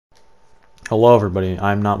Hello everybody,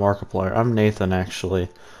 I'm not Markiplier, I'm Nathan actually,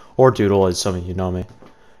 or Doodle as some of you know me.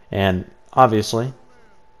 And obviously,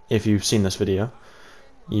 if you've seen this video,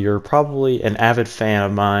 you're probably an avid fan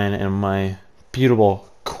of mine and my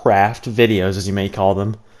beautiful craft videos, as you may call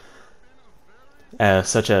them,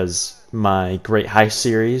 such as my Great Heist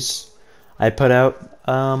series I put out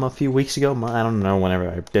a few weeks ago. I don't know whenever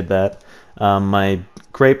I did that. My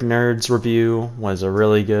Grape Nerds review was a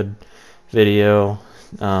really good video.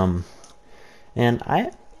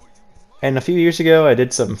 And a few years ago I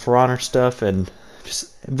did some For Honor stuff and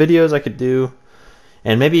just videos I could do,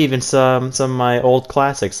 and maybe even some of my old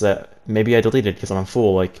classics that maybe I deleted because I'm a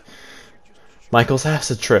fool, like Michael's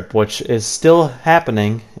Acid Trip, which is still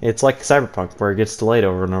happening. It's like Cyberpunk where it gets delayed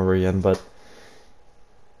over and over again, but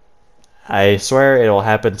I swear it'll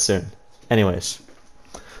happen soon. Anyways,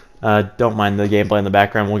 don't mind the gameplay in the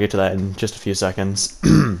background. We'll get to that in just a few seconds.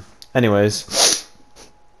 Anyways,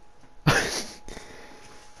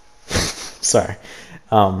 sorry.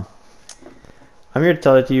 I'm here to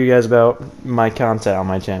tell it to you guys about my content on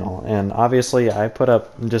my channel, and obviously I put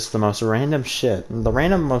up just the most random shit.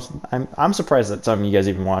 I'm surprised that some of you guys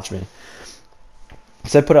even watch me.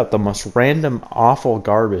 Because I put up the most random, awful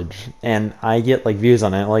garbage, and I get like views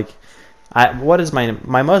on it. Like, what is my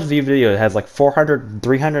most viewed video? It has like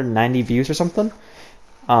 390 views or something.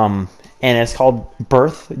 And it's called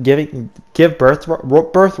Give Birth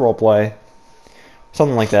Roleplay,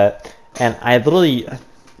 something like that. And I literally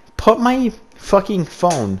put my fucking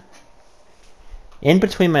phone in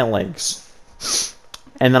between my legs,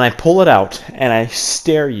 and then I pull it out and I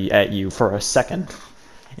stare at you for a second,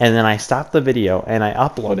 and then I stop the video and I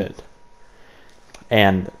upload it,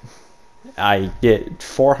 and I get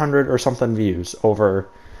 400 or something views over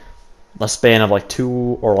a span of like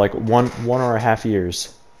one or a half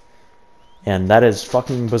years, and that is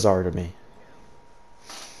fucking bizarre to me.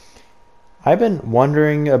 I've been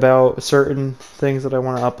wondering about certain things that I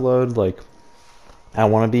want to upload. Like, I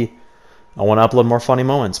want to upload more funny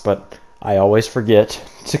moments, but I always forget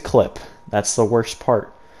to clip. That's the worst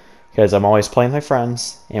part, because I'm always playing with my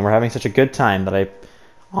friends and we're having such a good time that I,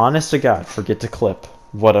 honest to God, forget to clip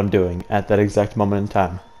what I'm doing at that exact moment in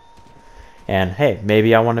time. And hey,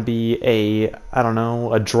 maybe I want to be a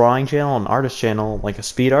drawing channel, an artist channel, like a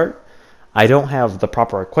speed art. I don't have the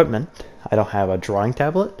proper equipment. I don't have a drawing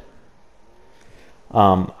tablet.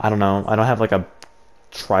 I don't know. I don't have like a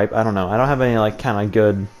tripod. I don't know. I don't have any like kind of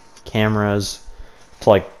good cameras to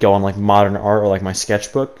like go on like modern art or like my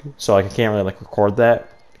sketchbook, so like I can't really like record that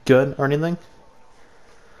good or anything.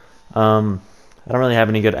 I don't really have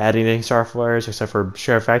any good editing softwares except for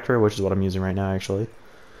Share Factory, which is what I'm using right now actually.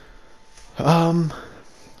 I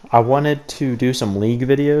wanted to do some League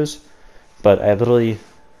videos, but I literally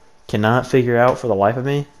cannot figure out for the life of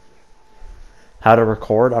me how to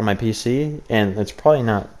record on my PC, and it's probably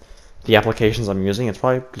not the applications I'm using. It's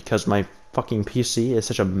probably because my fucking PC is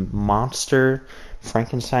such a monster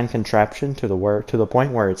Frankenstein contraption to the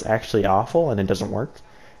point where it's actually awful and it doesn't work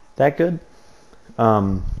that good.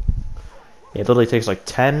 It literally takes like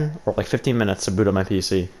 10 or like 15 minutes to boot up my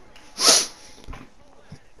PC.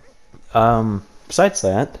 Besides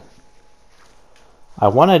that, I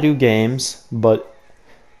want to do games, but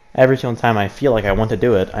every single time I feel like I want to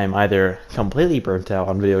do it, I'm either completely burnt out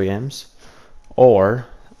on video games, or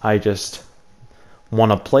I just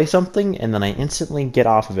want to play something and then I instantly get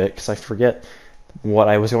off of it because I forget what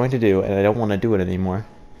I was going to do and I don't want to do it anymore.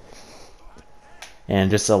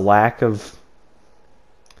 And just a lack of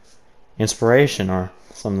inspiration or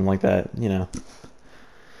something like that, you know.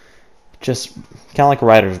 Just kind of like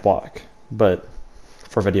writer's block, but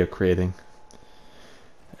for video creating.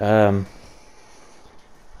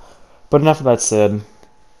 But enough of that said,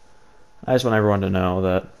 I just want everyone to know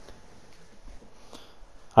that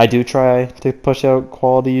I do try to push out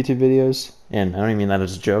quality YouTube videos, and I don't even mean that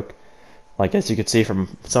as a joke. Like, as you can see from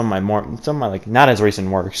some of my like not as recent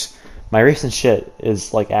works, my recent shit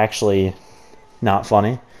is like actually not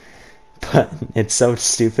funny, but it's so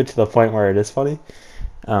stupid to the point where it is funny.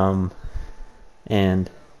 And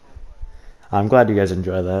I'm glad you guys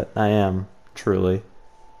enjoy that. I am truly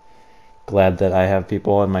glad that I have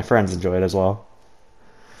people and my friends enjoy it as well.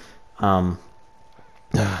 I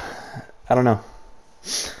don't know.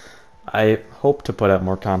 I hope to put out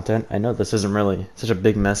more content. I know this isn't really such a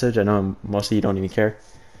big message. I know most of you don't even care.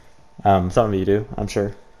 Some of you do, I'm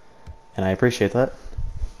sure. And I appreciate that.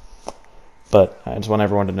 But I just want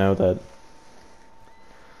everyone to know that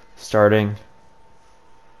starting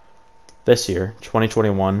this year,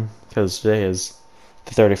 2021, because today is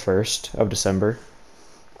the 31st of December,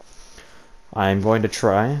 I'm going to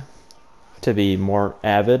try to be more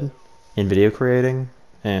avid in video creating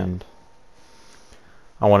and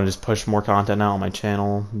I want to just push more content out on my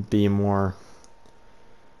channel, be more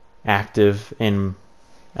active in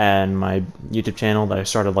and my YouTube channel that I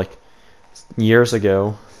started like years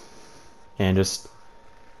ago, and just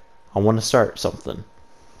I want to start something.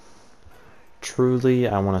 Truly,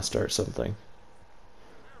 I want to start something.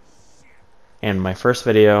 And my first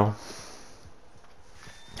video,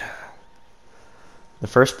 the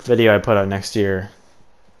first video I put out next year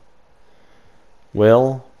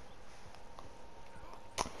will...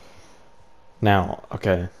 Now,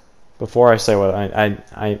 okay, before I say what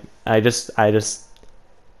I just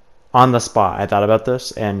on the spot I thought about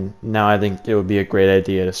this, and now I think it would be a great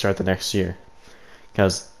idea to start the next year,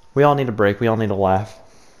 because we all need a break, we all need a laugh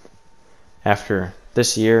after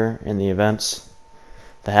this year and the events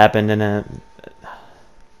that happened in it.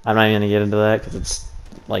 I'm not even gonna get into that because it's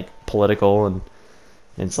like political and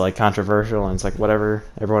it's like controversial and it's like whatever,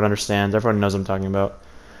 everyone understands, everyone knows what I'm talking about.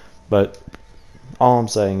 But all I'm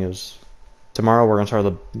saying is tomorrow we're gonna start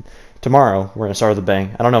with a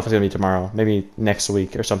bang. I don't know if it's gonna be tomorrow, maybe next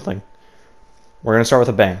week or something. We're gonna start with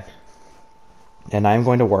a bang, and I'm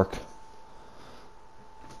going to work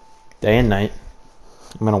day and night.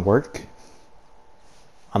 I'm gonna work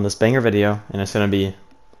on this banger video, and it's gonna be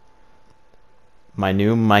my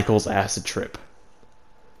new Michael's acid trip.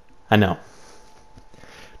 I know,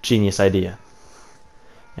 genius idea,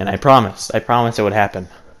 and I promised it would happen.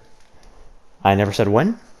 I never said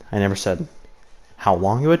when. I never said how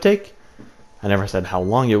long it would take. I never said how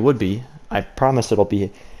long it would be. I promise it'll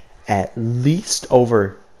be at least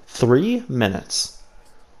over 3 minutes.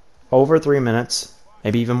 Over 3 minutes,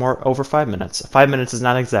 maybe even more, over 5 minutes. 5 minutes is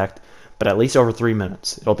not exact, but at least over 3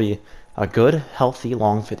 minutes. It'll be a good, healthy,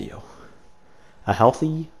 long video. A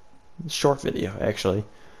healthy, short video, actually.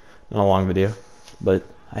 Not a long video. But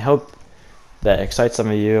I hope that excites some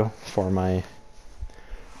of you for my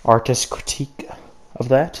artist critique of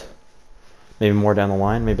that. Maybe more down the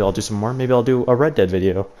line. Maybe I'll do some more. Maybe I'll do a Red Dead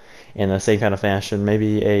video in the same kind of fashion.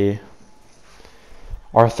 Maybe a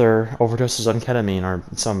Arthur overdoses on ketamine or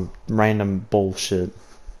some random bullshit.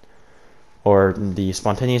 Or the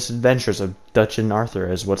spontaneous adventures of Dutch and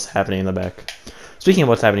Arthur is what's happening in the back. Speaking of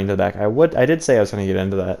what's happening in the back, I did say I was going to get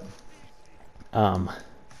into that.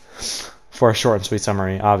 For a short and sweet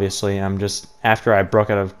summary, obviously, I'm just, after I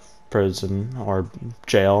broke out of prison or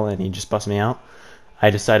jail and he just busted me out, I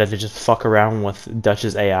decided to just fuck around with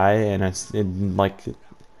Dutch's AI, and it's like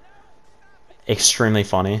extremely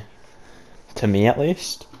funny, to me at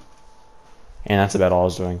least, and that's about all I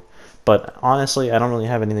was doing. But honestly, I don't really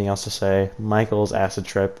have anything else to say. Michael's acid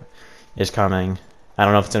trip is coming. I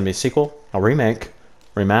don't know if it's going to be a sequel, a remake,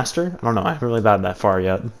 remaster. I don't know. I haven't really thought that far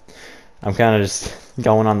yet. I'm kind of just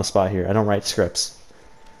going on the spot here. I don't write scripts.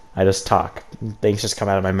 I just talk. Things just come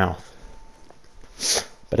out of my mouth.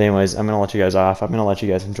 But anyways, I'm going to let you guys off. I'm going to let you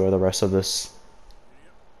guys enjoy the rest of this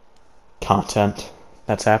content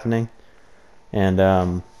that's happening. And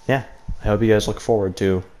yeah, I hope you guys look forward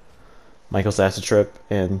to Michael's acid trip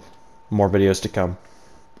and more videos to come.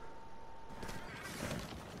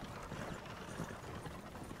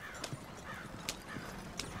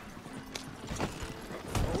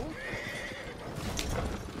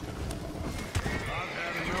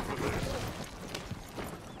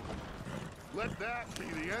 Let that be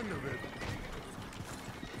the end of it.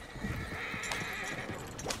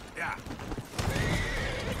 Yeah.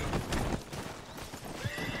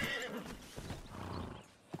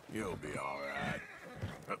 You'll be all right.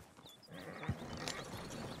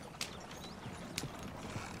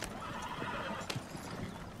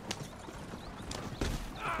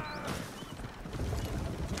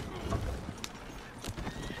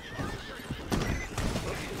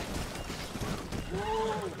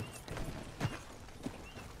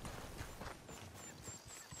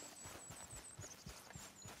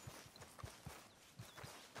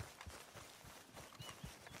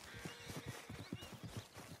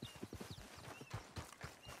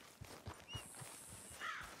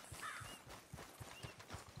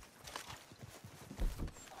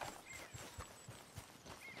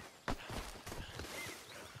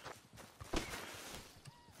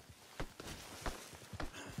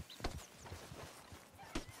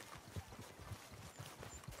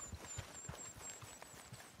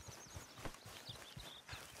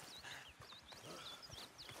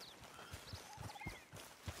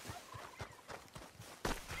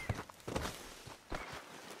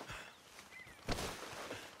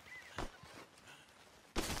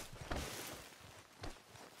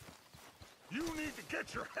 You need to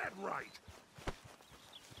get your head right.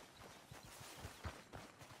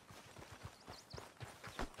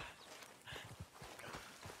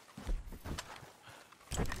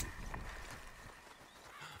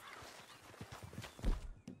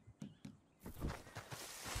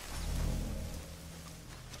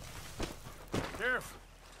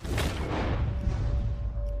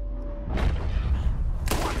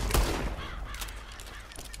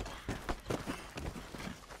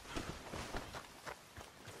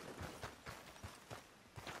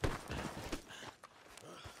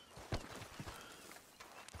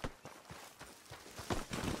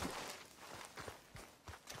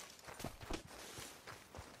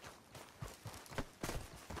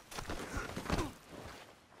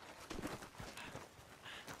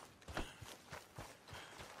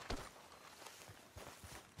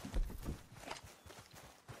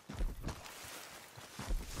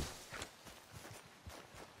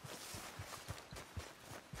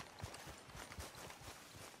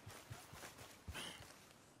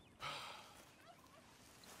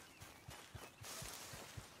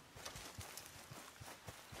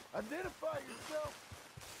 Identify yourself.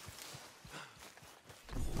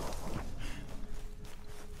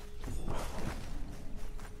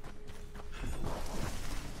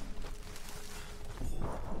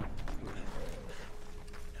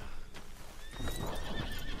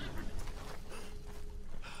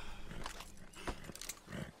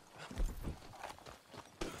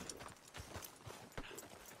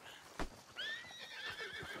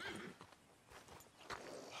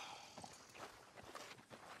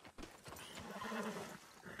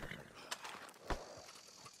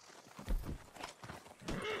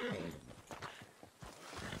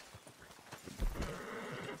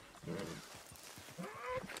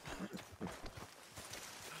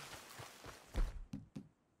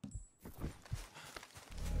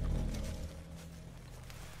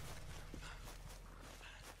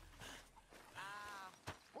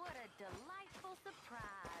 What a delightful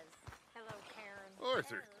surprise. Hello, Karen.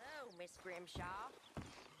 Arthur. Hello, Miss Grimshaw.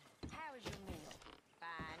 How was your meal?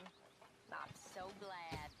 Fine. I'm so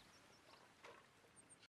glad.